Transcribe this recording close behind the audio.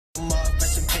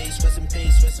peace, rest in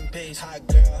peace, rest in peace. Hot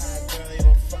girl, you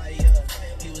on fire.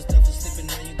 He was done for sleeping,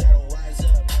 now you gotta wise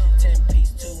up.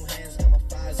 10-piece, 2 hands, got my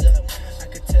fires up. I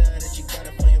could tell that you got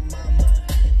it from your mama.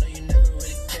 No, you never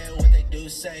really care what they do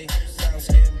say. Brown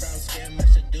skin,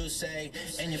 match the do say.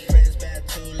 And your friends bad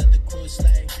too, let the crew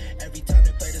slay. Every time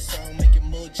they play the song, make your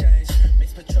mood change.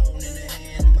 Mix Patron in the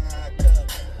hand, my cup.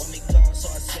 Want me gone, so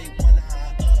I say one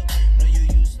eye up. No, you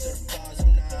used to the flaws,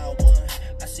 I'm not one.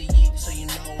 I see you, so you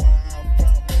know where I'm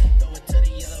from. Throw it to the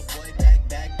yellow boy, back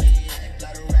in.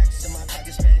 Lot of racks in my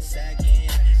pockets, pants sagging.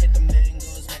 Hit the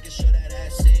mangoes, making sure that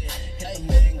that's it. Hit the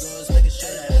mangoes, making sure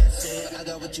that that's it. I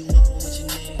got what you want, what you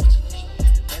need.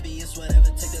 Baby, it's whatever,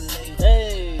 take a lead.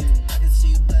 Hey. I can see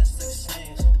you blessed like a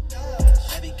sneeze.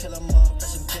 Baby, kill 'em all,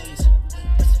 rest in peace.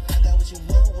 I got what you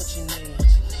want, what you need.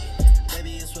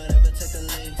 Baby, it's whatever, take the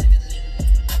lead.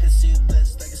 I can see you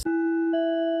blessed like a sneeze.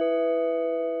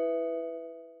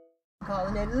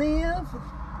 Calling it live.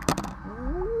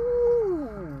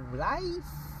 Ooh, life.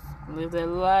 Live that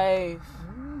life.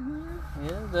 Mm-hmm.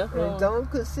 Yeah, And definitely. it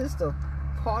don't consist of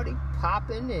party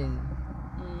popping and,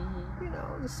 you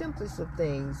know, the simplest of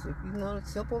things. If you want a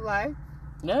simple life,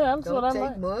 Yeah, that's what I don't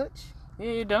take like. much.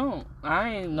 Yeah, you don't. I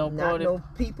ain't no Not party. no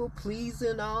people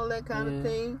pleasing, all that kind of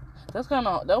thing.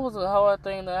 That was a hard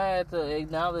thing that I had to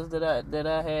acknowledge that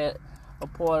I had a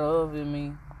part of in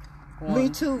me. Me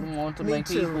too. Want to Me make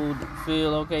too. people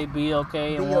feel okay, be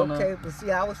okay, Be and wanna, okay, but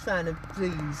see, I was trying to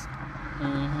please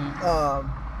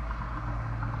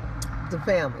the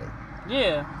family.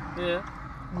 Yeah.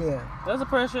 Yeah. There's a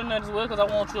pressure in that as well, because I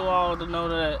want you all to know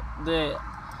that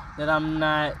I'm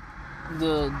not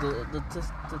the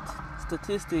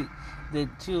statistic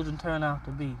that children turn out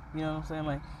to be. You know what I'm saying?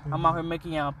 Like, I'm out here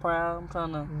making y'all proud. I'm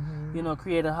trying to, you know,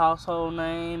 create a household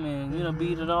name and, you know,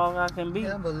 be the dog I can be.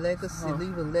 Have a legacy,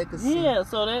 leave a legacy. Yeah,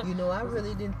 so that... You know, I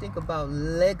really didn't think about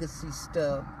legacy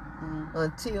stuff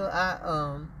until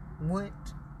I went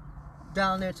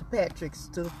down there to Patrick's,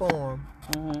 to the farm.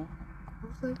 I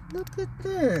was like, look at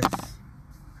this.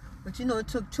 But you know, it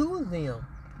took 2 of them.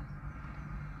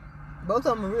 Both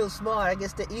of them are real smart. I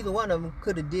guess that either one of them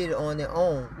could have did it on their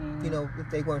own, you know,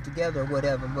 if they weren't together or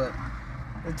whatever. But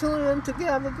the 2 of them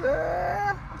together,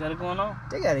 girl, Got it going on?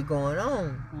 they got it going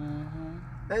on.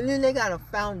 And then they got a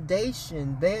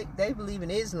foundation. They believe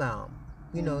in Islam.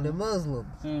 You know, they're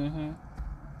Muslims.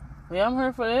 Yeah, I'm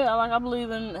here for that. I believe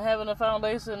in having a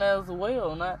foundation as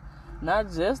well.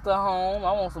 Not just a home.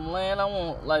 I want some land. I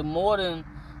want like more than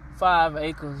 5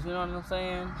 acres. You know what I'm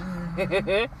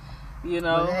saying? You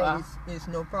know, But hey, it's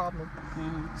no problem.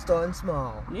 Starting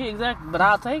small. Yeah, exactly. But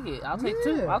I'll take it. I'll take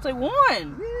 2. I'll take 1.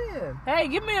 Yeah. Hey,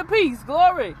 give me a piece,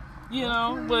 glory. You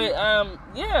know, but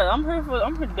yeah, I'm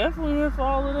definitely here for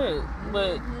all of that.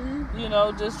 But you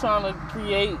know, just trying to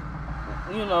create,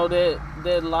 you know,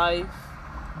 that life.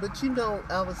 But you know,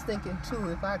 I was thinking too,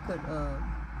 if I could,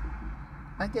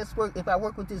 I guess if I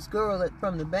work with this girl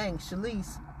from the bank,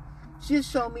 Shalise, she'll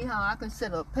show me how I can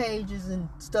set up pages and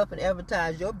stuff and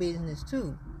advertise your business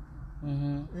too.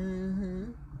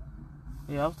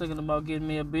 Yeah, I was thinking about getting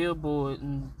me a billboard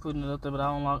and putting it up there, but I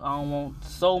don't want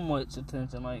so much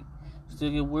attention. Like,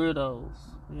 still get weirdos,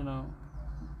 you know.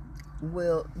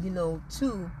 Well, you know,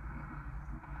 too,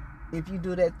 if you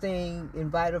do that thing,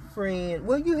 invite a friend.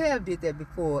 Well, you have did that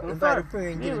before. Invite a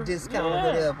friend, get a discount or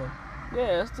whatever.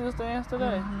 Yeah, it still stands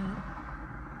today.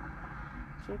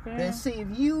 Sure can. And see if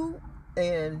you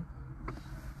and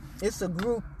it's a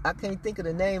group, I can't think of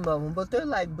the name of them, but they're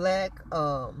like black,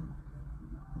 not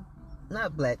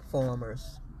black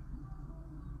farmers.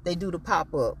 They do the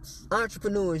pop-ups.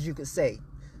 Entrepreneurs, you could say.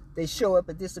 They show up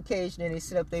at this occasion and they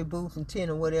set up their booth and tent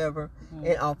or whatever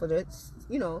and offer that,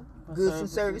 you know, goods and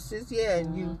services. Yeah,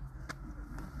 and you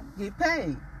get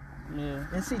paid. Yeah.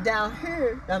 And see, down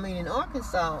here, I mean, in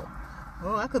Arkansas,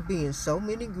 oh, I could be in so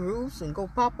many groups and go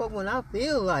pop up when I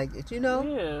feel like it, you know?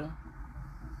 Yeah.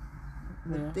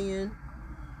 But then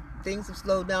things have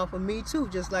slowed down for me too,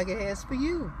 just like it has for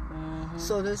you.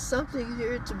 So there's something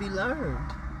here to be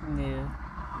learned. Yeah.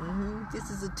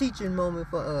 This is a teaching moment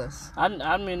for us.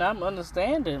 I mean, I'm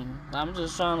understanding. I'm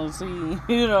just trying to see,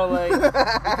 you know, like,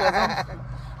 because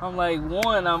I'm like,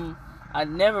 one, I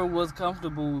never was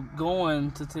comfortable going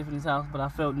to Tiffany's house, but I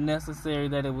felt necessary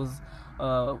that it was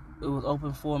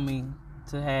open for me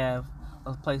to have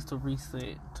a place to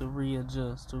reset, to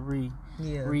readjust, to re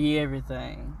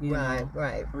everything. Right.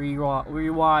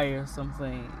 Rewire some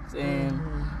things, and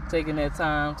taking that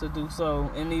time to do so,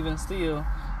 and even still,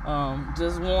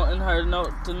 just wanting her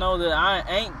to know that I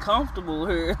ain't comfortable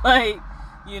here. Like,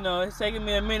 you know, it's taking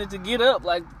me a minute to get up,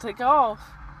 like to take off.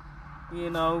 You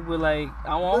know, but like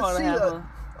I want her to have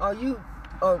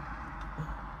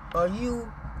Are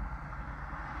you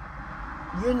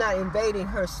you're not invading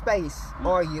her space,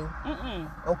 are you?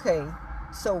 Okay,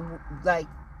 so like,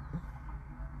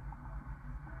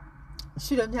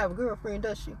 she doesn't have a girlfriend,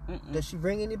 does she? Does she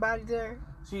bring anybody there?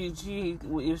 She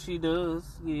if she does,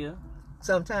 yeah.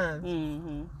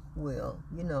 Sometimes. Well,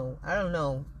 you know, I don't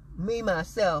know. Me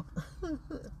myself,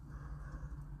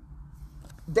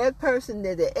 that person,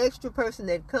 the extra person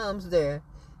that comes there,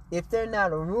 if they're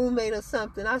not a roommate or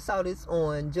something, I saw this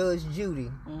on Judge Judy.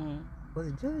 Was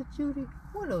it Judge Judy?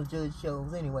 One of those judge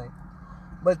shows, anyway.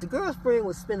 But the girlfriend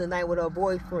would spend the night with her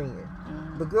boyfriend.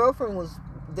 The girlfriend was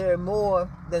there more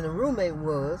than the roommate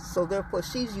was, so therefore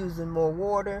she's using more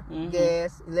water,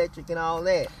 gas, electric, and all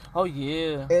that. Oh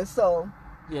yeah. And so,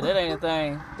 yeah, that ain't a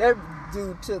thing. That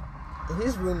dude took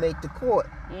his roommate to court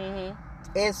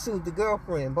and sued the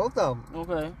girlfriend, both of them.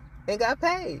 Okay. And got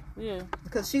paid. Yeah.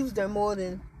 Because she was there more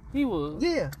than he was.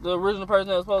 Yeah. The original person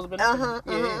that was supposed to be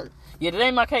there. Yeah, that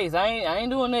ain't my case. I ain't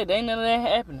doing that. There ain't none of that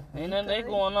happening. Ain't none of that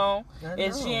going on.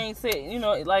 And she ain't said, you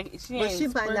know, like she ain't. But she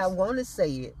might not want to say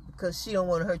it because she don't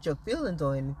want to hurt your feelings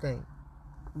or anything.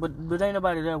 But ain't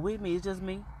nobody there with me. It's just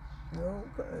me.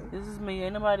 Okay. This is me.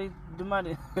 Ain't nobody.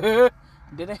 That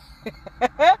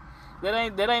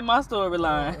ain't my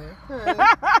storyline.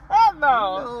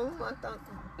 No.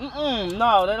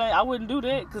 No, that ain't. I wouldn't do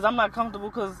that because I'm not comfortable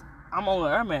because I'm on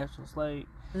an air mattress. Like,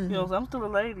 you know, so I'm still a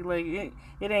lady. Like,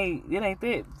 it ain't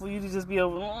that for you to just be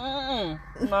over. No,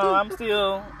 I'm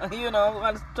still, you know,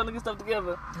 I'm trying to get stuff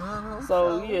together.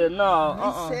 So yeah,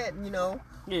 no. Reset, you know.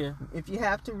 Yeah. If you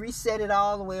have to reset it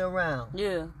all the way around.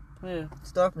 Yeah.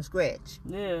 Start from scratch.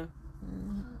 Yeah.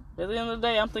 At the end of the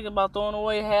day, I'm thinking about throwing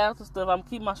away half the stuff. I'm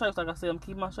keeping my shirts. Like I said, I'm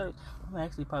keeping my shirts. I'm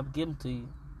actually probably give them to you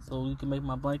so you can make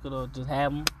my blanket or just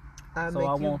have them. I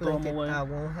won't throw them away. I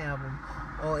won't have them.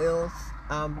 Or else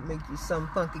I'll make you some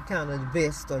funky kind of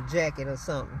vest or jacket or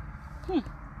something. I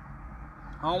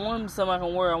don't want something I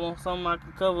can wear. I want something I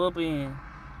can cover up in.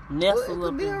 Nestle up in. It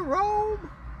could be a robe.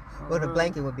 Or the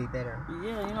blanket would be better.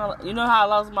 Yeah, you know how I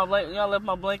lost my blanket? You know I left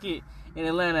my blanket in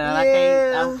Atlanta and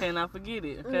I cannot forget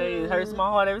it. Okay, it hurts my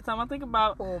heart every time I think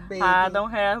about how I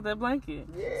don't have that blanket.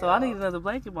 Yeah. So I need another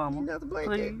blanket, Mama. Another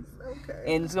blanket, please.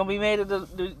 Okay. And it's gonna be made of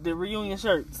the reunion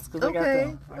shirts because I got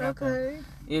them.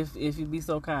 If you be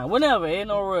so kind, whenever, ain't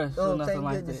no rush or nothing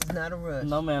like that. It's not a rush.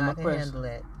 No man, no pressure. Handle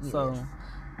that. Yes. So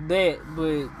but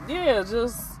yeah,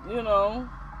 just you know,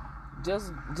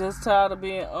 just tired of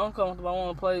being uncomfortable. I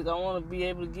want to be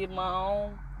able to get my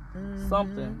own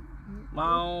something.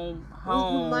 My own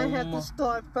home. You might have to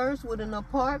start first with an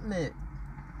apartment.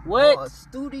 What? Or a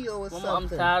studio or something. I'm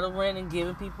tired of renting,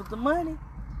 giving people the money.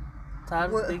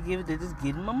 Tired of they're just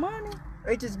getting my money.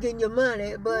 They just getting your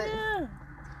money, but yeah,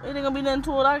 ain't gonna be nothing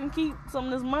to it. I can keep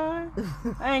something that's mine.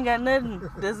 I ain't got nothing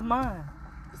that's mine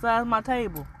besides my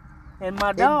table and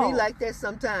my dog. It be like that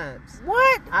sometimes.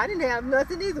 What? I didn't have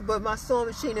nothing either but my sewing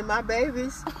machine and my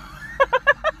babies.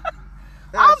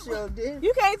 I sure did.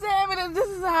 You can't tell me that this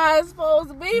is how it's supposed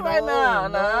to be right now.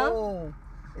 No,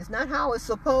 it's not how it's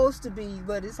supposed to be,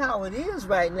 but it's how it is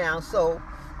right now. So,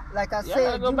 like I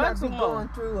said, you might be going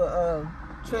through a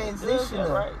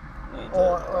transitional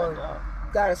or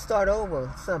got to start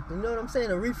over something. You know what I'm saying?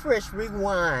 A refresh,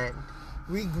 rewind,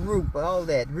 regroup, all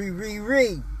that.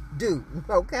 Do.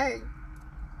 Okay?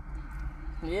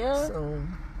 Yeah. So,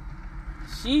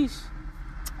 sheesh.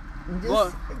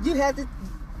 You have to...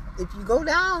 If you go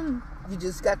down, you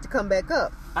just got to come back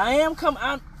up. I ain't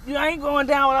going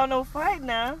down without no fight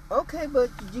now. Okay, but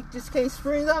you just can't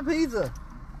spring up either.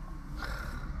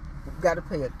 You got to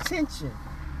pay attention.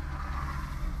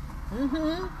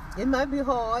 It might be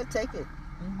hard. Take it.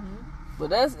 But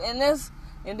that's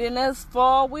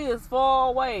far away. It's far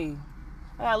away.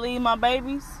 I gotta leave my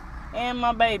babies and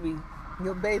my baby.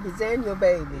 Your babies and your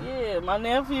baby. Yeah, my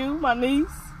nephew, my niece,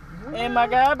 and my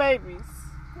guy babies.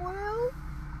 Well,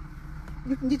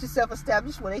 you can get yourself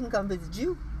established where they can come visit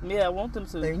you. Yeah, I want them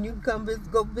to. And you can come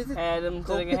go visit. Add them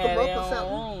so they can have their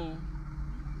own room.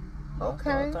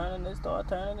 Okay. Start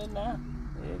turning it now.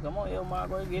 Yeah, come on, yo,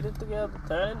 Margaret, get it together.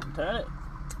 Turn it.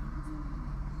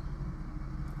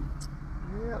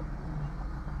 Yeah.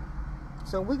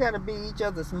 So we got to be each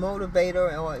other's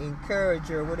motivator or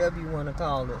encourager, whatever you want to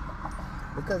call it.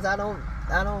 Because I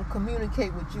don't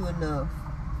communicate with you enough.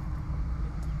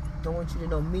 I want you to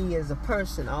know me as a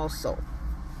person also.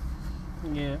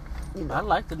 Yeah. You know. I'd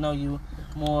like to know you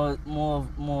more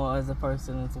as a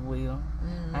person as well.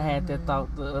 I had that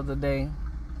thought the other day.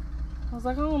 I was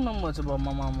like, I don't know much about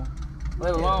my mama,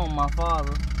 let alone my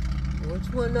father. What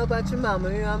you want to know about your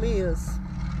mama? Here I'm is.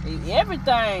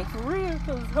 Everything, for real,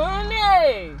 because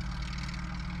honey.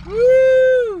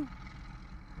 Woo!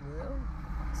 Well,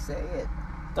 say it.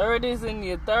 30s in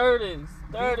your 30s.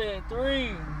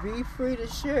 33. Be free to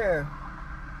share.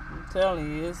 I'm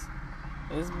telling you,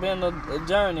 it's been a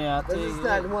journey out there. Because it's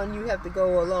not one you have to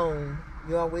go alone.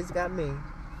 You always got me.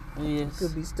 Yes.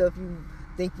 Could be stuff you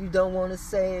think you don't want to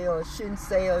say or shouldn't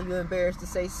say or you're embarrassed to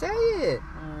say. Say it.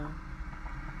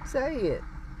 Say it.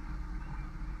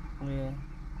 Yeah.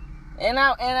 And I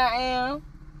am.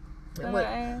 And I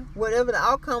am. Whatever the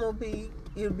outcome will be,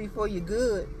 it'll be for your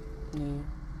good. Yeah.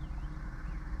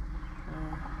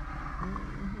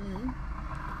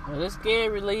 Well, it's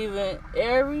scary leaving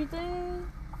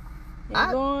everything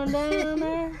and going down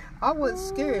there. I wasn't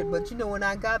scared, but you know, when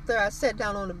I got there, I sat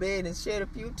down on the bed and shed a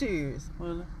few tears.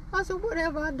 Really? I said, what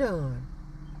have I done?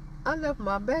 I left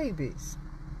my babies.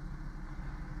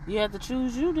 You had to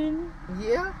choose you, didn't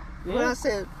you? Yeah. When I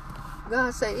said,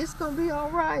 God said, it's going to be all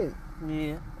right.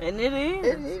 Yeah. And it is.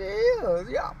 It is,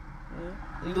 yeah.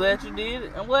 You glad you did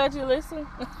it? I'm glad you listened.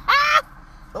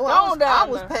 Oh, I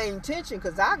was paying attention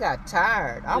because I got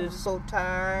tired. I was so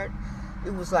tired.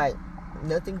 It was like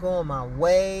nothing going my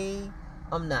way.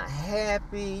 I'm not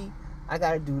happy. I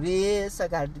got to do this. I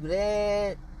got to do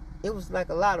that. It was like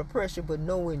a lot of pressure, but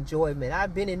no enjoyment.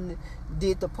 I've been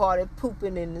did the party,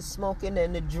 pooping and the smoking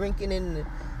and the drinking and the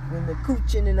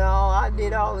cooching and all. I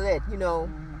did all of that, you know.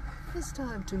 It's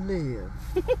time to live.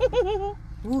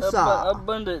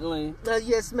 Abundantly.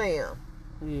 Yes, ma'am.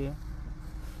 Yeah.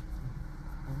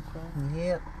 Okay.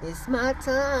 Yep, it's my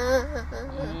time.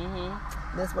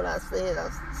 That's what I said.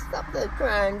 Stop that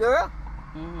crying, girl.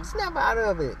 Snap out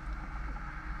of it.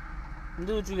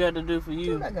 Do what you got to do for you.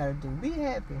 Do what I got to do. Be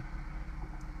happy.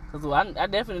 Because I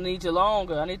definitely need you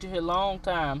longer. I need you here long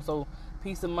time. So,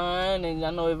 peace of mind. And I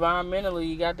know environmentally,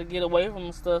 you got to get away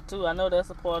from stuff, too. I know that's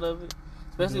a part of it.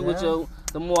 Especially with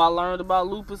the more I learned about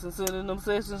lupus and sitting in them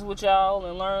sessions with y'all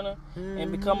and learning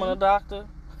and becoming a doctor.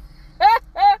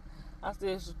 I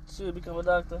still should become a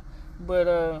doctor. But,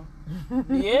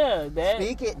 yeah, that,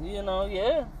 Speak it. You know,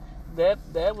 yeah.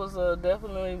 That was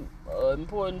definitely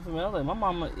important for me. I was like, my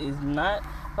mama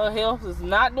her health is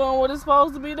not doing what it's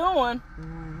supposed to be doing.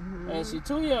 And she's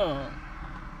too young.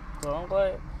 So I'm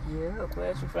glad. Yeah. I'm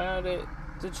glad you found it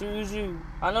to choose you.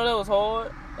 I know that was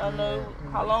hard. I know.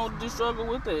 How long did you struggle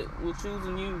with it? With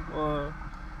choosing you or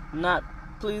not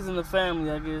pleasing the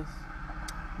family, I guess?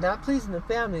 Not pleasing the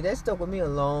family, that stuck with me a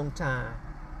long time.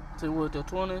 So what, your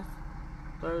 20s?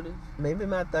 30s? Maybe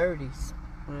my 30s.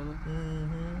 Really?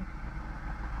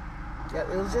 Yeah,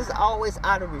 it was just always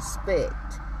out of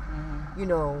respect. You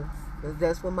know,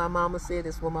 that's what my mama said.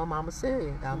 That's what my mama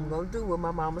said. I'm going to do what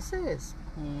my mama says.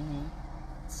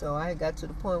 So I got to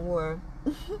the point where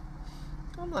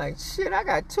I'm like, shit, I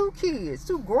got 2 kids,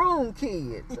 2 grown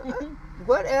kids.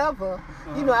 Whatever.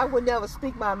 You know, I would never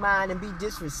speak my mind and be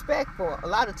disrespectful. A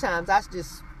lot of times I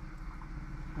just,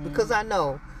 because I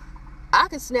know I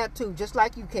can snap too, just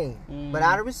like you can. But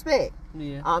out of respect,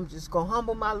 I'm just going to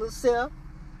humble my little self.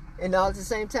 And all at the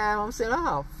same time, I'm saying,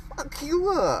 oh, fuck you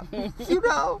up. You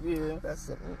know? That's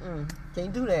it.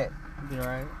 Can't do that. You're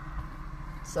right.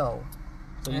 So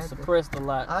you suppressed a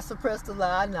lot. I suppressed a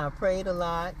lot and I prayed a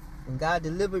lot. And God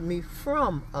delivered me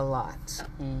from a lot.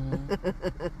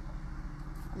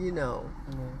 You know.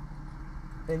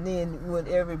 And then when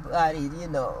everybody, you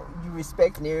know, you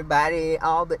respecting everybody,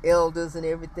 all the elders and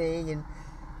everything, and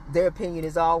their opinion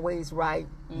is always right.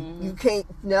 You can't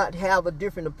not have a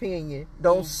different opinion.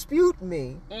 Don't dispute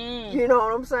me. You know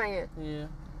what I'm saying? Yeah.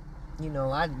 You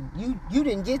know, you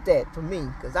didn't get that from me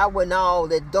because I wasn't all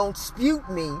that don't dispute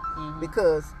me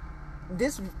because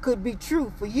this could be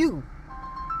true for you,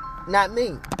 not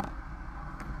me.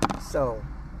 So,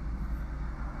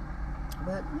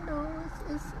 but you know,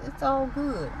 it's all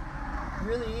good. It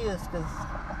really is because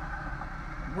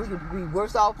we could be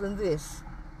worse off than this.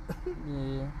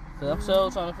 Yeah. I'm sure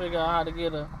trying to figure out how to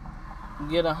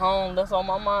get a home. That's on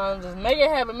my mind. Just make it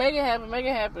happen, make it happen, make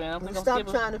it happen. I think stop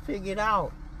trying to figure it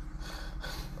out.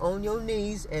 On your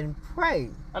knees and pray.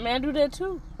 I mean, I do that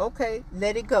too. Okay,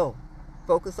 let it go.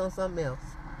 Focus on something else.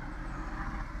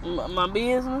 My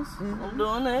business. I'm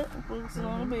doing that. I'm focusing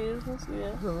on the business.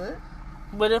 Yeah. Good.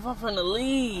 But if I'm finna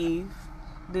leave,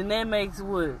 then that makes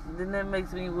what? Then that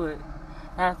makes me what?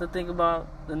 I have to think about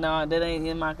that ain't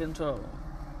in my control.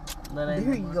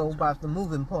 Here you go about the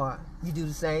moving part. You do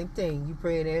the same thing. You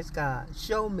pray and ask God,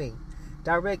 show me,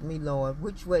 direct me, Lord.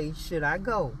 Which way should I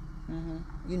go?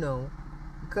 You know,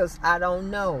 because I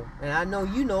don't know, and I know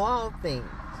you know all things.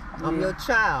 I'm your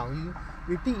child. You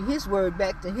repeat His word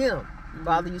back to Him.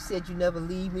 Father, you said you never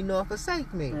leave me nor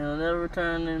forsake me. You'll never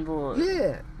return in void.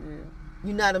 Yeah.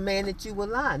 You're not a man that you will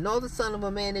lie, nor the son of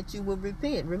a man that you will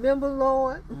repent. Remember,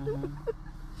 Lord?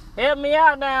 Help me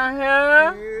out down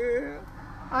here.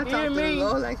 I talked to the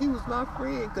Lord like he was my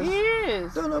friend. He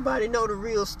is. Don't nobody know the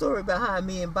real story behind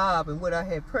me and Bob and what I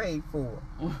had prayed for.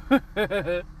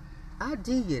 I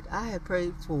did. I had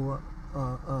prayed for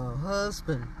a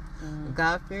husband, a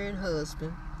God-fearing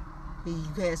husband. He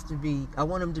has to be, I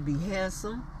want him to be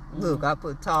handsome. Look, I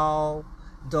put tall,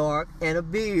 dark, and a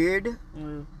beard.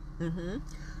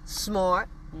 Smart.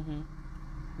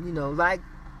 You know, like,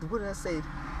 what did I say?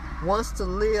 Wants to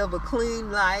live a clean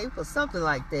life or something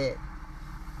like that.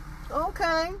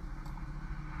 Okay.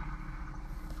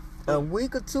 A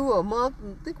week or two, a month,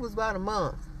 I think it was about a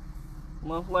month. A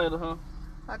month later, huh?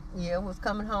 I was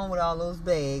coming home with all those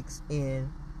bags,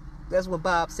 and that's when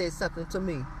Bob said something to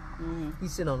me. He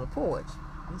sit on the porch.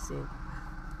 He said,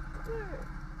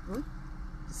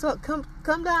 "So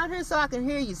come down here so I can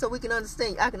hear you, so we can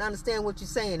understand. I can understand what you're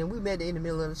saying." And we met in the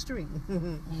middle of the street,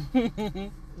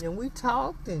 and we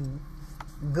talked and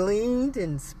gleaned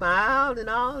and smiled and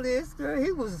all this. Girl,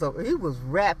 he was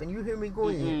rapping. You hear me go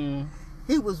in?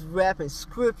 He was rapping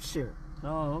scripture.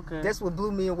 Oh, okay. That's what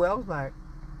blew me away. I was like,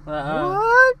 what?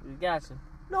 What? Gotcha.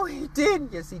 No, he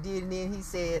didn't. Yes, he did. And then he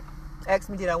said, asked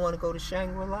me, did I want to go to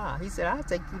Shangri-La? He said, I'll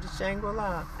take you to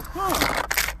Shangri-La.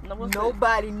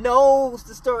 Nobody knows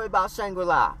the story about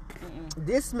Shangri-La.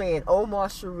 This man, Omar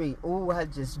Sharif, I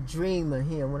just dreamed of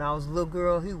him. When I was a little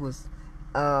girl, he was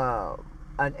an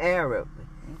Arab.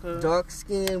 Dark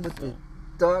skin with the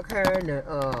dark hair and the,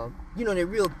 the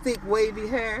real thick wavy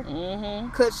hair.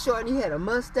 Cut short, and he had a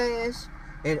mustache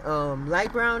and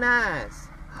light brown eyes.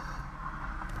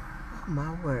 Oh,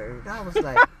 my word. I was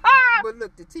like, but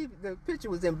look, the picture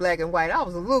was in black and white. I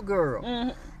was a little girl.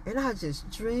 And I just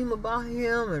dream about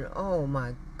him, and oh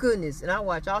my goodness. And I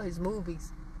watch all his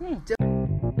movies just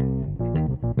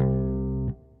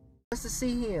to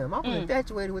see him. I was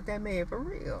infatuated with that man for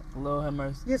real. Lord have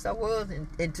mercy. Yes, I was.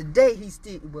 And today he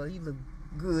looked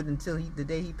good until the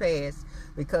day he passed,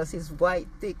 because his white,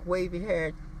 thick, wavy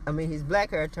hair, his black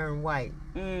hair turned white.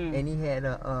 And he had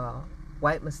a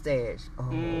white mustache. Oh,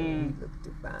 he looked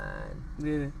divine.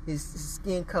 Yeah. His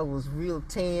skin color was real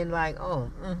tan, like,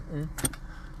 oh,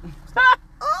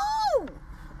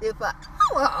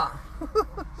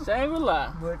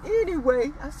 Shangri-La. But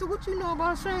anyway, I said, what you know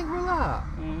about Shangri-La?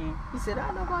 He said,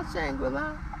 I know about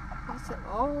Shangri-La. I said,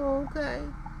 oh, okay.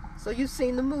 So you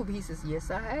seen the movie? He says, yes,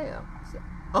 I have. I said,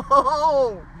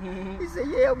 oh. He said,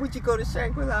 yeah, would you go to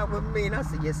Shangri-La with me? And I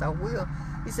said, yes, I will.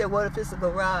 He said, what if it's a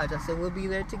garage? I said, we'll be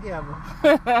there together.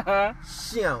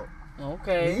 Shoot.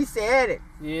 Okay. And he said it.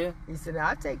 Yeah. He said,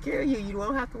 I'll take care of you. You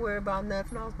don't have to worry about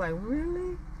nothing. I was like,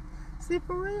 really? See,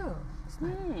 for real?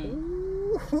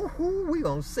 Ooh, we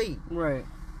gonna see. Right.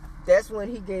 That's when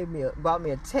he bought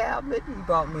me a tablet. He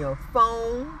bought me a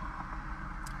phone.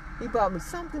 He bought me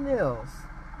something else.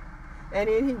 And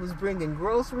then he was bringing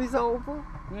groceries over.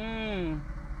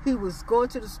 He was going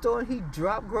to the store and he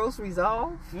dropped groceries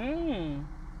off. And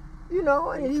he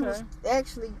was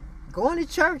actually going to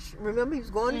church. Remember, he was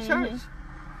going to church.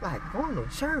 Like, going to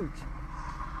church.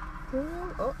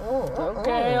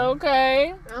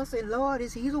 Okay. And I said, Lord,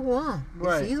 is he the one?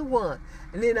 Right. Is he the one?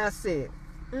 And then I said,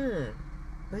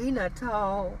 but he not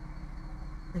tall.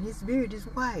 And his beard is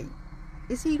white.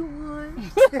 Is he the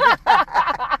one?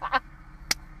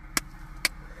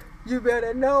 You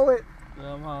better know it.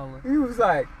 I'm hollering. He was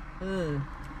like,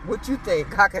 what you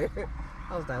think? I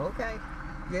was like, okay.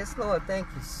 Yes, Lord, thank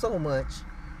you so much.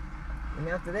 And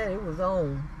after that, it was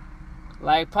on.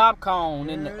 Like popcorn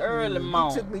in the early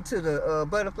morning. He took me to the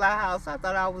Butterfly House. I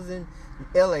thought I was in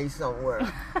L.A. somewhere.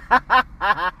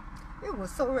 It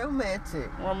was so romantic.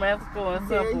 Romantical and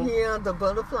simple. Yeah, the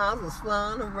butterflies was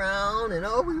flying around, and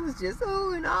we was just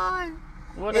and on.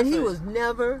 And he was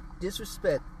never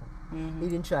disrespectful. He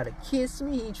didn't try to kiss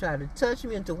me. He didn't try to touch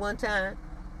me until one time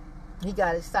he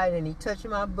got excited and he touched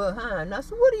my behind. And I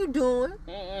said, what are you doing?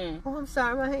 Oh, I'm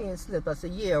sorry, my hand slipped. I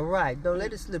said, yeah, right. Don't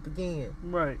let it slip again.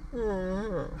 Right.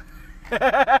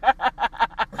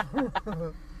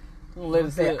 Let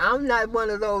it slip. I'm not one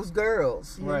of those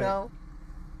girls, you know?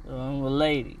 I'm a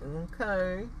lady.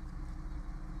 Okay.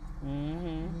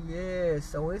 Yeah,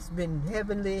 so it's been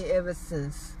heavenly ever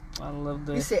since. I love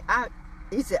that.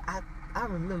 He said, I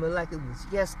remember like it was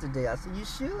yesterday. I said, you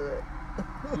should.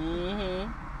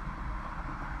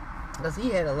 Because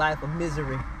he had a life of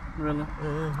misery. Really?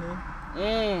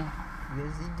 Yes,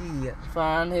 he did.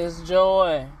 Find his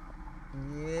joy.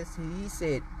 Yes, he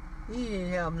said he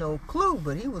didn't have no clue,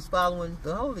 but he was following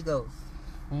the Holy Ghost.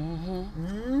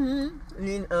 And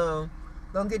then,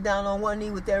 don't get down on one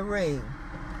knee with that ring.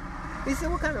 He said,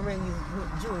 what kind of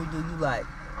jewelry do you like?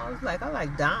 I was like, I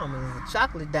like diamonds,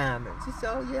 chocolate diamonds. He said,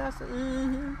 oh yeah. I said,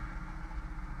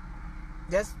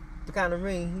 the kind of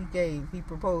ring he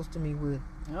proposed to me with.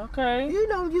 Okay. You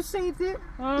know, you seen it.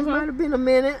 Uh-huh. It might have been a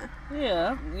minute.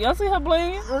 Yeah. Y'all see her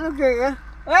bling? Okay.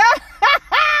 My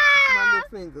little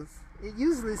fingers. It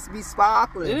usually be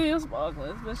sparkling. It is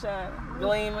sparkling. It's been shining.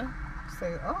 Gleaming.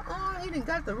 Say, he done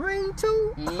got the ring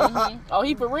too? Mm-hmm. Oh,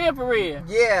 he for real, for real.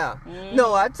 Yeah. Mm-hmm.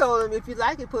 No, I told him, if you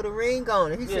like it, put a ring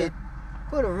on it. He Yeah. said,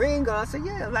 put a ring on it. I said,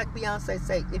 yeah, like Beyonce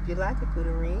say, if you like it, put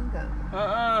a ring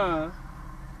on it.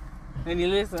 And he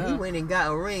listened, He huh? went and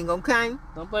got a ring, okay?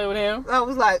 Don't play with him. I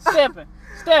was like, Stepping.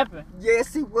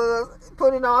 yes, he was.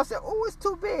 Put it on. I said, oh, it's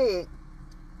too big.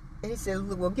 And he said,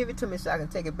 look, well, give it to me so I can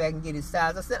take it back and get his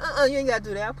size. I said, you ain't got to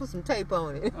do that. I'll put some tape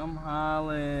on it. I'm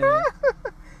hollering.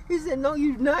 He said, no,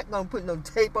 you're not going to put no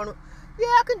tape on it. Yeah,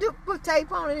 I can put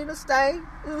tape on it. It'll stay.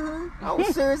 Mm-hmm. I was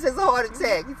serious as a heart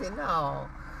attack. He said, no,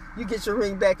 you get your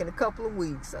ring back in a couple of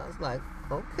weeks. I was like,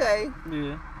 okay.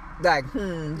 Yeah. Like,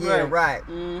 yeah, right.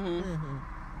 Mm-hmm. Mm-hmm.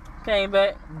 Came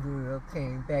back. Girl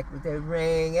came back with that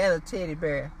ring and a teddy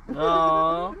bear.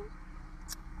 Oh.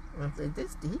 I said,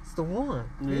 he's the one.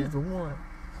 Yeah. He's the one.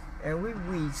 And we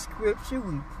read scripture,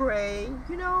 we pray,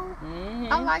 you know.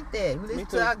 Mm-hmm. I like that. We Me listen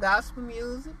too. to our gospel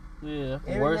music. Yeah.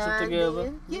 Every now Worship and together.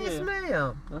 then. Yes, Yeah.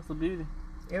 ma'am. That's the beauty.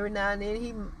 Every now and then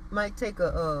he might take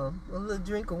a little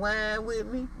drink of wine with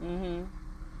me. Mm-hmm.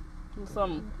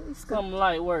 Do He's some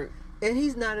light work. And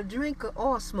he's not a drinker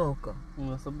or smoker.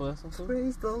 That's a blessing too.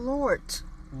 Praise the Lord.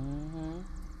 Mm-hmm.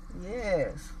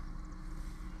 Yes.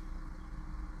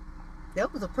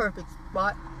 That was a perfect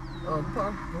spot.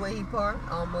 The way he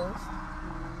parked, almost.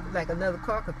 Like another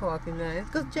car could park in there.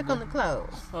 Go check on the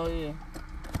clothes. Oh yeah.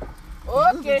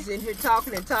 We Okay. was in here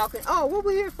talking and talking. Oh, what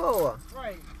we here for?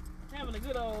 Right. Having a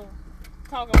good old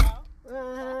talk about.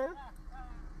 Uh-huh.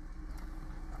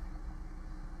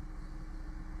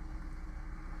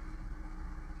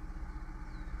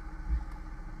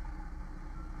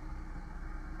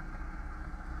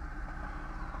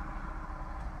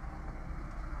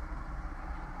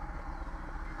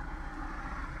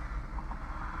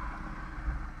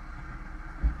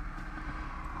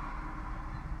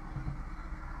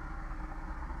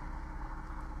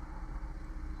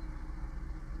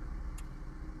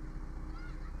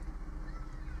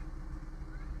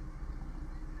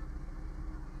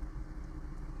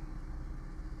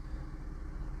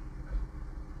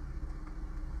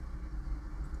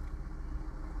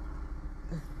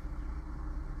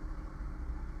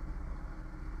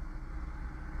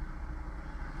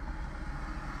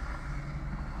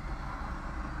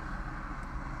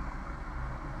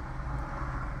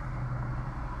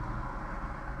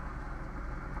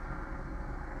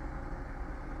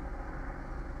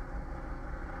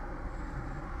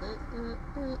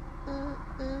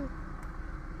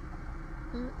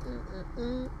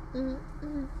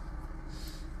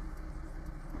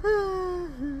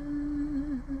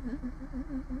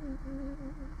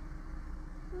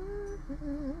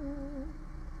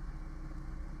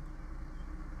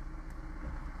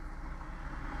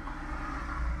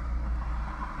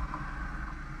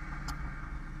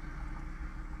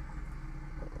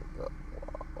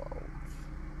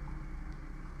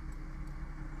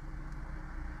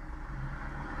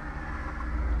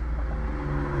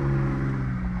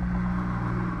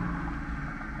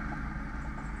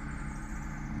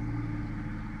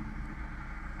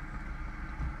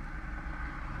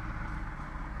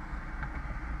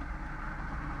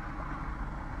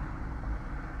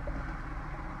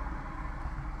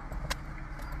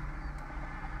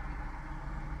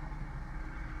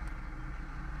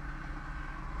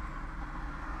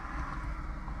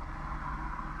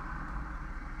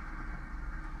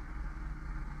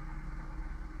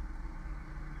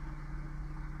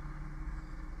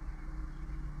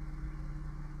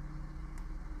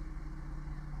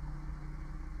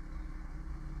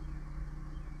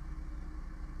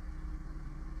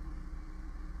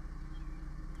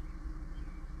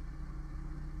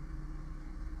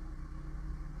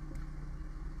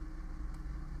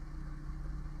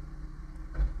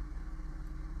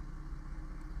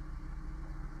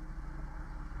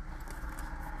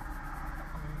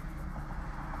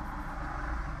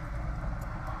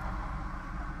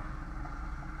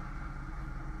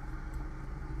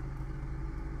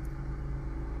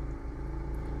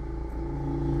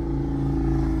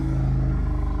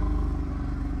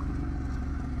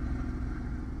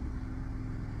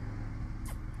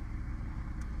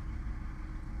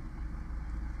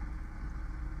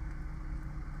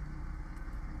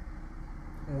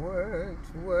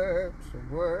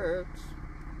 Works.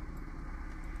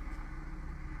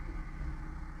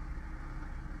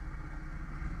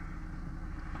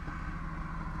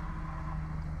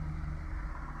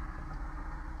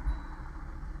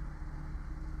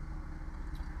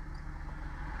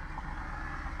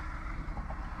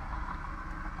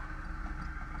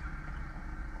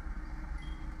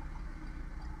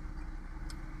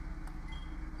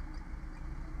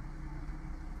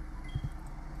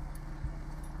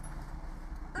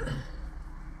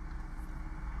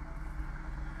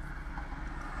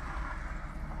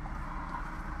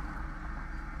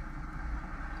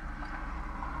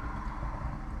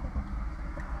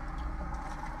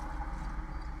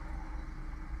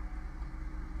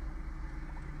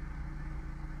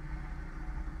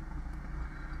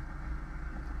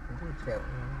 What's that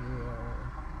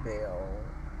one? Yeah.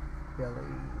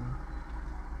 Belly.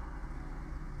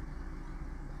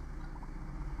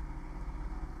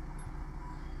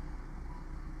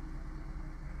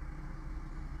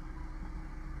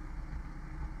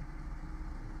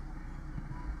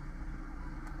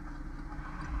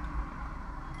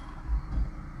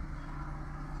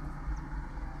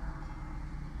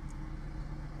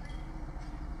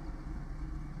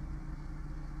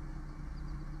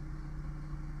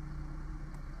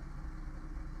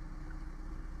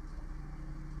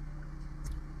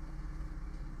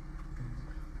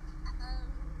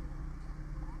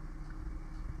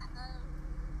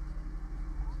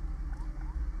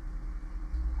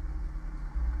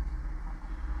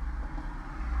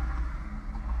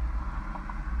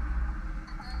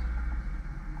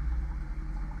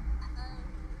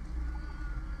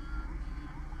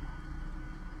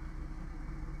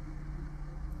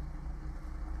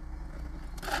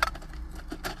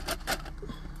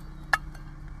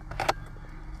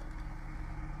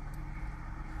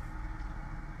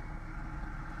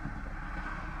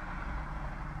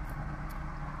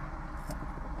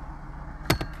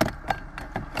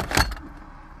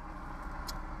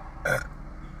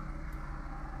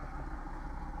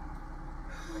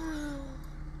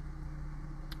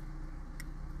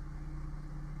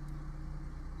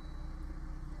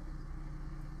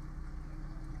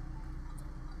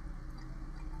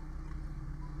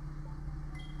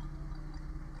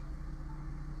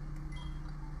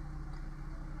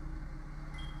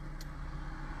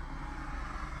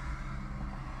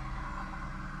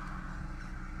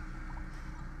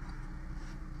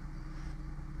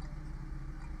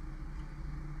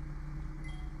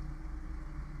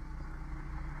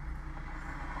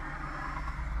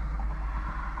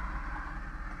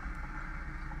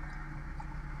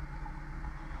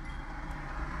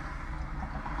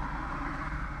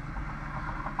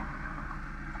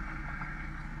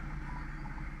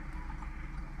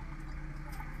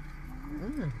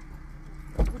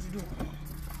 What you doing?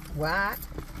 What?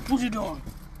 What you doing?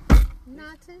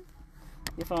 Nothing.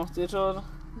 Your phone still charging?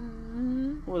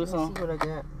 Mm-hmm. What is Let's on? see what I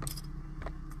got.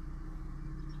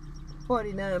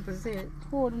 49%.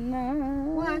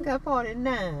 49. Why I got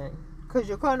 49? Cause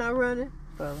your car not running?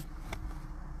 Probably.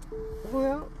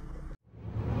 Well.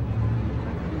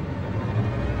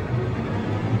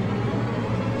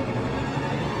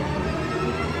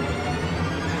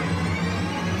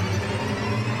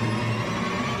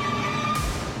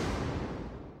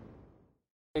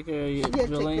 Take care of your Yeah, take care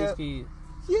Jolene's of- kids.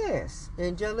 Yes.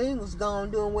 And Jolene was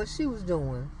gone doing what she was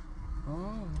doing.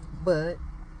 Oh. But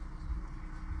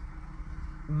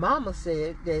Mama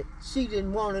said that she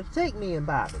didn't want to take me and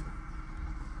Bobby.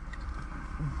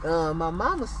 My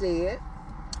mama said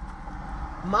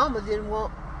Mama didn't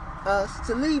want us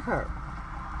to leave her.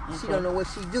 She Okay. don't know what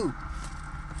she do.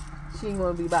 She didn't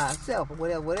want to be by herself or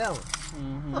whatever.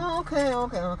 Mm-hmm. Oh,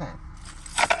 okay.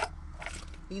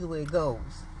 Either way it goes.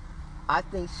 I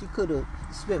think she could have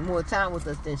spent more time with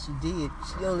us than she did.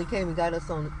 She only came and got us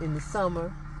in the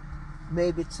summer,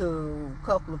 maybe to a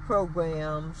couple of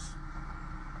programs.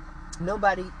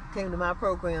 Nobody came to my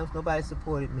programs. Nobody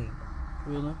supported me,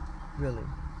 Really? really.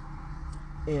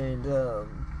 And,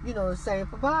 the same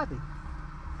for Bobby.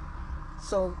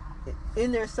 So,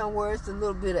 in there somewhere, it's a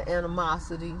little bit of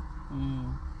animosity.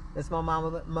 Mm. That's my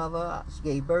mother. She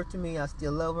gave birth to me. I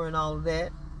still love her and all of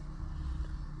that.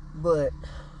 But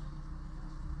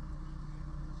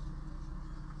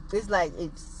it's like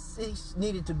it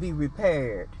needed to be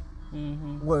repaired.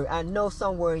 Mm-hmm. Where I know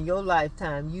somewhere in your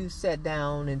lifetime you sat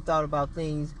down and thought about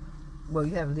things. Well,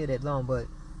 you haven't lived that long, but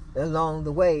along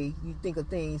the way you think of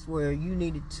things where you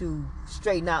needed to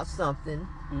straighten out something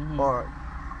Mm-hmm. or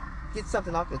get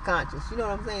something off your conscience. You know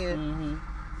what I'm saying? Mm-hmm.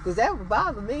 Because that would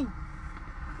bother me.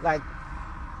 Like,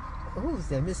 who was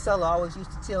that? Miss Sulla always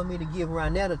used to tell me to give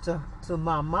Ronetta to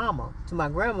my mama, to my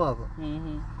grandmother.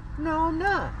 Mm-hmm. No, I'm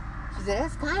not. She said,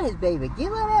 that's Connie's baby. Give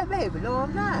her that baby. No,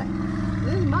 I'm not.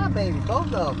 This is my baby,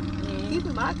 both of them. Mm-hmm.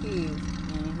 Keeping my kids.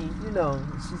 Mm-hmm. You know,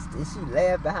 she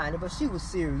laughed behind it, but she was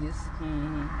serious.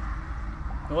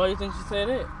 Mm-hmm. Why do you think she said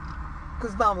that?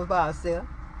 Because Mom was by herself.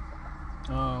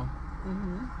 Oh.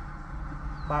 Mm-hmm.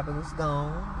 Bobby was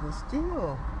gone, but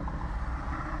still,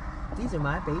 these are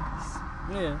my babies.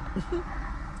 Yeah.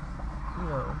 You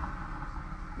know.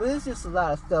 But it's just a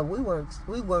lot of stuff. We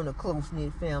weren't a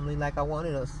close-knit family like I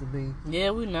wanted us to be.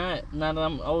 Yeah, we not. Now that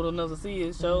I'm old enough to see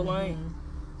it, show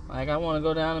like I want to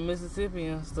go down to Mississippi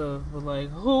and stuff. But like,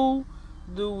 who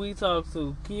do we talk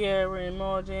to? Kiara and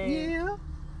Marjane? Yeah.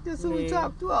 That's who we Yeah.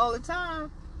 talk to all the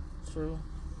time. True.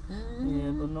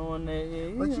 Yeah, but knowing that,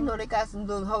 yeah. But you know they got some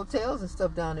little hotels and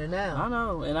stuff down there now. I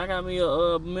know, and I got me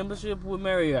a membership with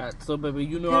Marriott, so baby,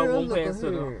 you know I Girl, won't look pass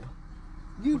at it her. up.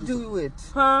 You do it.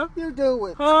 Huh? You do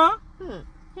it. Huh?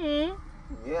 Hmm.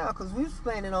 Yeah, because we was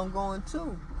planning on going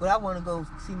too. But I want to go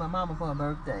see my mama for her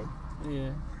birthday.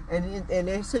 Yeah. And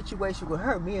their situation with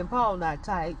her, me and Paul not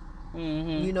tight.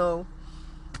 Mm-hmm. You know.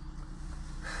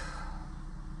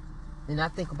 And I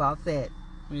think about that.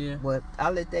 Yeah. But I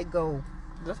let that go.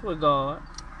 That's what God.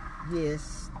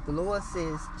 Yes. The Lord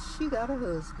says she got a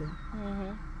husband.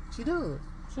 Mm-hmm. She does.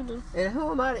 She do. And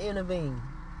who am I to intervene?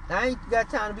 I ain't got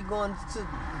time to be going to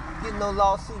get no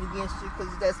lawsuit against you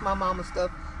because that's my mama stuff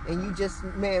and you just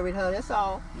married her. That's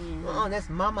all. Mm-hmm. That's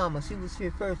my mama. She was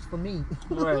here first for me.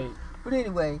 Right. But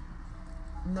anyway,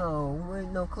 no, we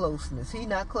ain't no closeness. He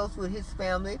not close with his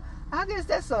family. I guess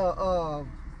that's a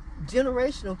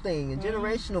generational thing, a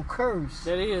generational curse.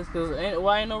 That is, because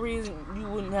why ain't no reason you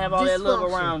wouldn't have all that love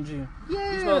around you?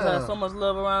 Yeah. You're supposed to have so much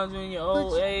love around you in your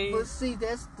old age. But see,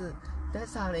 that's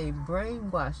how they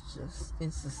brainwashed us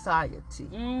in society.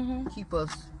 Mm-hmm. Keep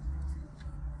us.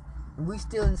 We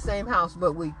still in the same house,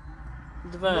 but we.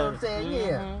 Divided. You know what I'm saying? Mm-hmm.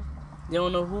 Yeah. You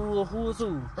don't know who is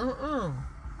who.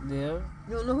 Yeah.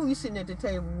 You don't know who you sitting at the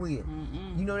table with.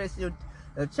 Mm-mm. You know that's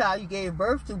a child you gave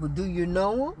birth to, but do you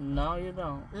know him? No, you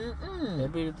don't. Mm-mm.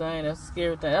 That be the thing. That's the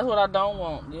scary thing. That's what I don't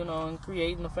want. You know, and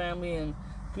creating a family and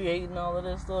creating all of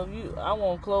that stuff. I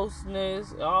want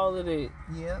closeness, all of that.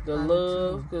 Yeah. The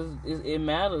love, because it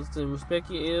matters to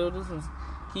respect your elders and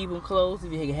keep them close.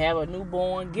 If you have a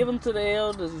newborn, give them to the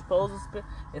elders. You're supposed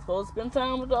to spend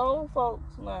time with the old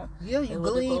folks. Now, Yeah, you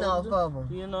glean off of them.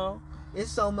 You know,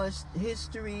 it's so much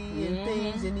history and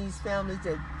things in these families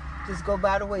that just go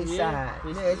by the wayside.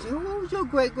 Yeah. Who was your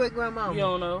great grandmama? You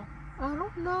don't know. I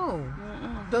don't know.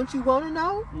 Mm-mm. Don't you want to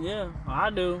know? Yeah, I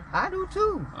do. I do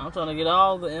too. I'm trying to get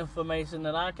all the information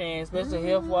that I can, especially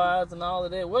health-wise and all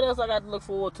of that. What else I got to look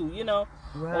forward to, you know?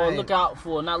 Right. Or look out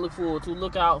for, not look forward to,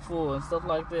 look out for and stuff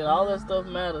like that. All that stuff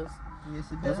matters.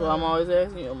 Yes, it does. That's why I'm always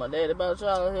asking my daddy about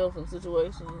child health and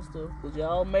situations and stuff. Because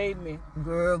y'all made me.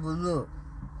 Girl, but look.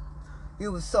 It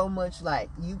was so much like,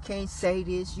 you can't say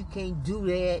this, you can't do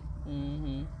that.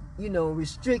 Mm-hmm. You know,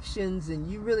 restrictions,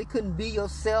 and you really couldn't be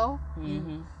yourself.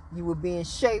 Mm-hmm. You were being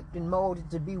shaped and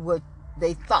molded to be what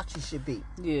they thought you should be.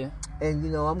 Yeah. And, you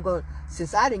know,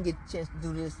 since I didn't get the chance to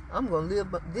do this, I'm going to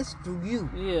live this through you.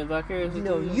 Yeah, vicariously. You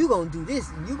know, you going to do this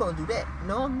and you going to do that.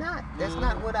 No, I'm not. That's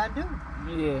not what I do.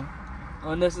 Yeah.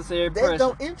 Unnecessary That pressure.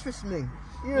 don't interest me.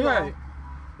 You know? Right.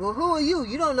 Well, who are you?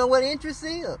 You don't know what interest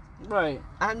is. Right.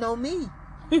 I know me.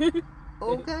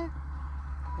 Okay?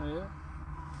 Yeah.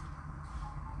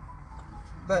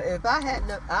 But if I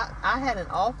had an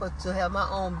offer to have my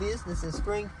own business in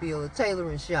Springfield, a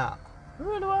tailoring shop.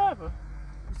 Really, what happened?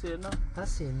 You said no. I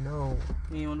said no.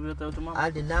 You didn't want to be up there with your mama? I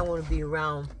did not want to be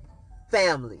around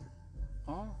family.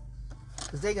 Oh.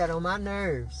 Because they got on my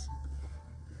nerves.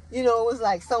 You know, it was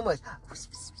like so much.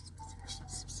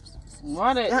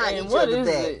 Why that? Behind And each what other is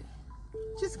back. it?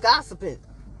 Just gossiping.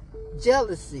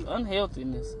 Jealousy.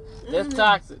 Unhealthiness. That's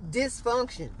toxic.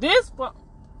 Dysfunction. Dysfunction.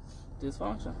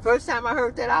 First time I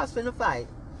heard that, I was finna fight.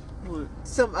 What?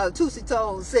 Some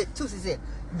Tusi said,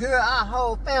 girl, our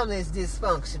whole family is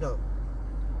dysfunctional.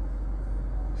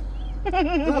 Do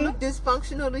I look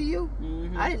dysfunctional to you?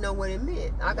 Mm-hmm. I didn't know what it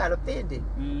meant. I got offended.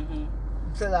 Mm-hmm.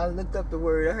 Until I looked up the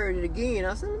word. I heard it again.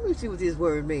 I said, let me see what this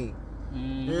word means.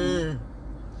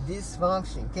 Mm-hmm.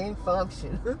 Dysfunction. Can't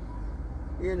function.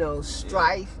 You know,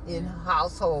 strife in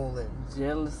household and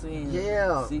Jealousy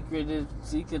and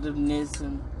secretiveness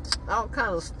and all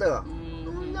kind of stuff.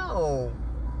 Mm-hmm. No.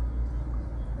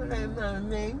 That ain't none of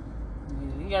me.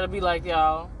 You gotta be like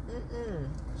y'all. Mm-mm.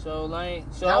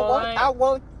 I I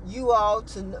want you all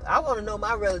to know, I want to know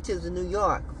my relatives in New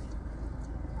York.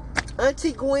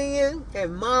 Auntie Gwen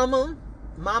and my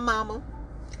mama,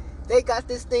 they got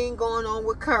this thing going on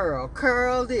with Curl.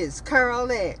 Curl this, Curl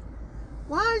that.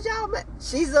 Why is y'all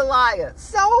she's a liar.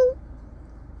 So?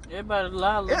 Everybody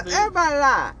lie a little bit. Everybody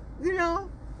lie. You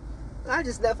know? I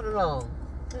just left it alone.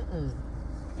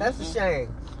 That's a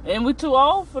shame. And we too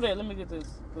old for that. Let me get this.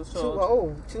 Too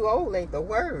old. Too old ain't the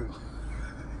word.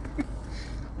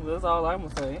 That's all I'm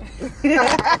gonna say.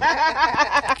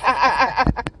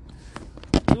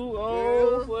 Too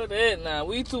old for that now.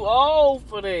 We too old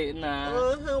for that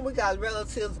now. We got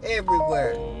relatives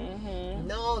everywhere. Mm-hmm.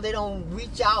 No, they don't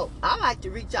reach out. I like to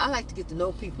reach out. I like to get to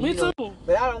know people. Me too.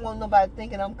 But I don't want nobody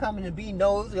thinking I'm coming to be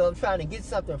nosy or I'm trying to get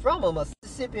something from them.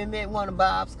 Mississippi met one of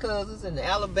Bob's cousins, and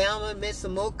Alabama met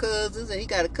some more cousins, and he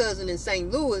got a cousin in St.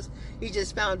 Louis. He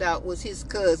just found out was his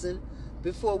cousin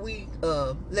before we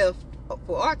left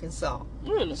for Arkansas.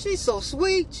 Really? She's so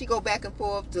sweet. She go back and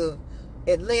forth to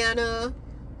Atlanta,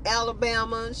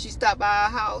 Alabama. She stop by our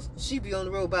house. She be on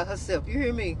the road by herself. You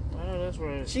hear me? Oh, that's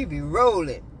right. She be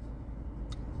rolling.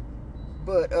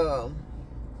 But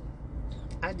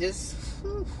I just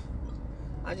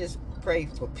pray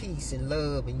for peace and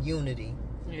love and unity.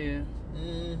 Yeah.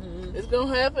 Mm-hmm. It's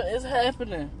gonna happen. It's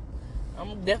happening.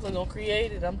 I'm definitely gonna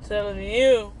create it. I'm telling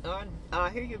you. I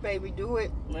hear you, baby. Do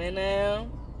it. Right now.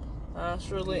 I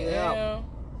surely am.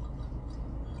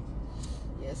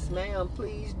 Yes, ma'am.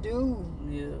 Please do.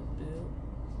 Yeah.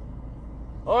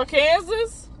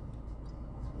 Arkansas?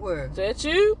 Where? Is that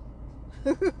you?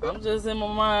 I'm just in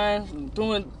my mind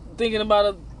thinking about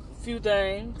a few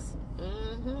things.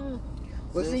 Mm-hmm.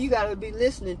 Well, see, you gotta be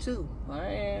listening too. I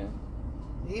am.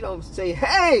 He don't say,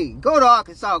 "Hey, go to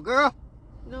Arkansas, girl."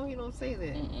 No, he don't say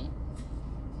that.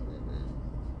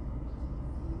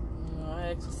 I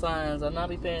exercise. I not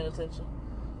be paying attention.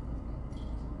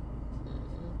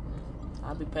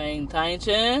 I be paying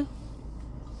attention.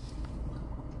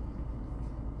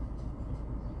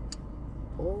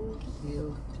 Oh,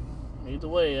 yeah. Either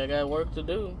way, I got work to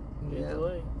do. Either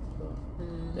way. So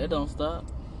that don't stop.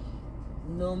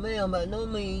 No, ma'am, by no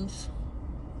means.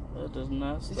 That does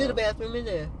not stop. Is there a bathroom in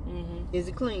there? Mm-hmm. Is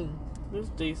it clean? It's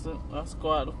decent. I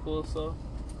squat, of course, so.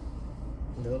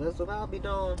 No, that's what I'll be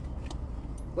doing.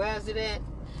 Where is it at?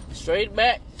 Straight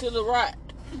back to the right.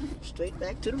 Straight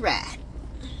back to the right.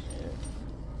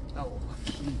 Oh,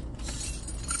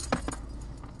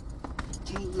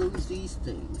 can't lose these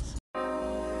things.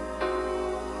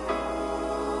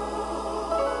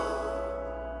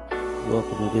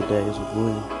 Welcome to Good Days with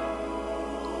William.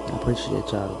 I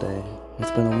appreciate y'all today.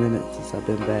 It's been a minute since I've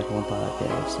been back on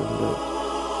podcasting, but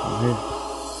I'm here.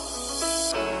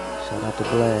 Shout out to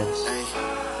Blast.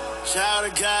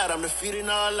 Child of God, I'm defeating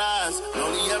all lies.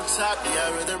 Lonely up top, yeah,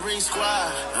 I'd rather bring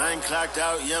squad. I ain't clocked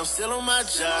out, yeah, I'm still on my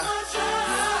job.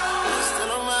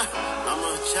 I'm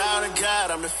a child of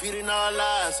God, I'm defeating all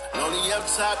lies. Lonely up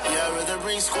top, yeah, I'd rather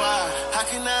bring squad. How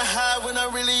can I hide when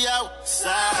I'm really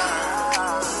outside?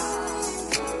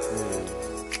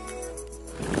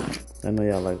 I know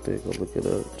y'all like to go look it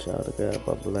up. Child of God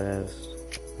by Blast.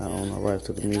 I own the rights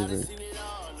to the music.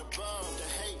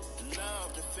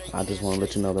 I just want to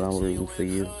let you know that I'm rooting for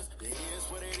you.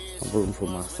 I'm rooting for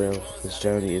myself. This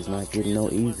journey is not getting no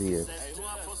easier.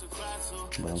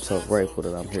 But I'm so grateful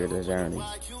that I'm here to journey.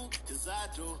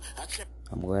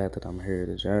 I'm glad that I'm here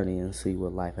to journey and see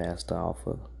what life has to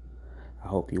offer. I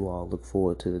hope you all look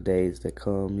forward to the days that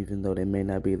come, even though they may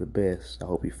not be the best. I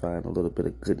hope you find a little bit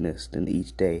of goodness in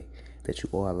each day that you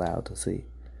are allowed to see.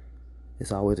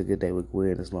 It's always a good day with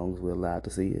Gwen as long as we're allowed to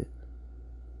see it.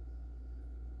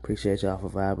 Appreciate y'all for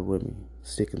vibing with me,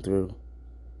 sticking through,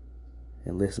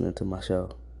 and listening to my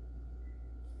show.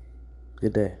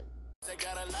 Good day.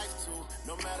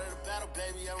 No matter the battle,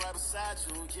 baby, I'm right beside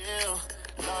you, yeah.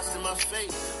 Lost in my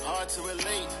fate, hard to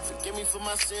relate. Forgive me for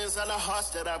my sins, all the hearts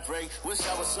that I break. Wish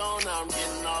I was on, now I'm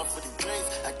getting off with the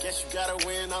breaks. I guess you gotta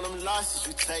win on them losses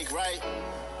you take, right?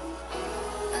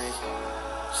 Hey,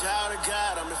 child of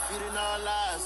God, I'm defeating all lies.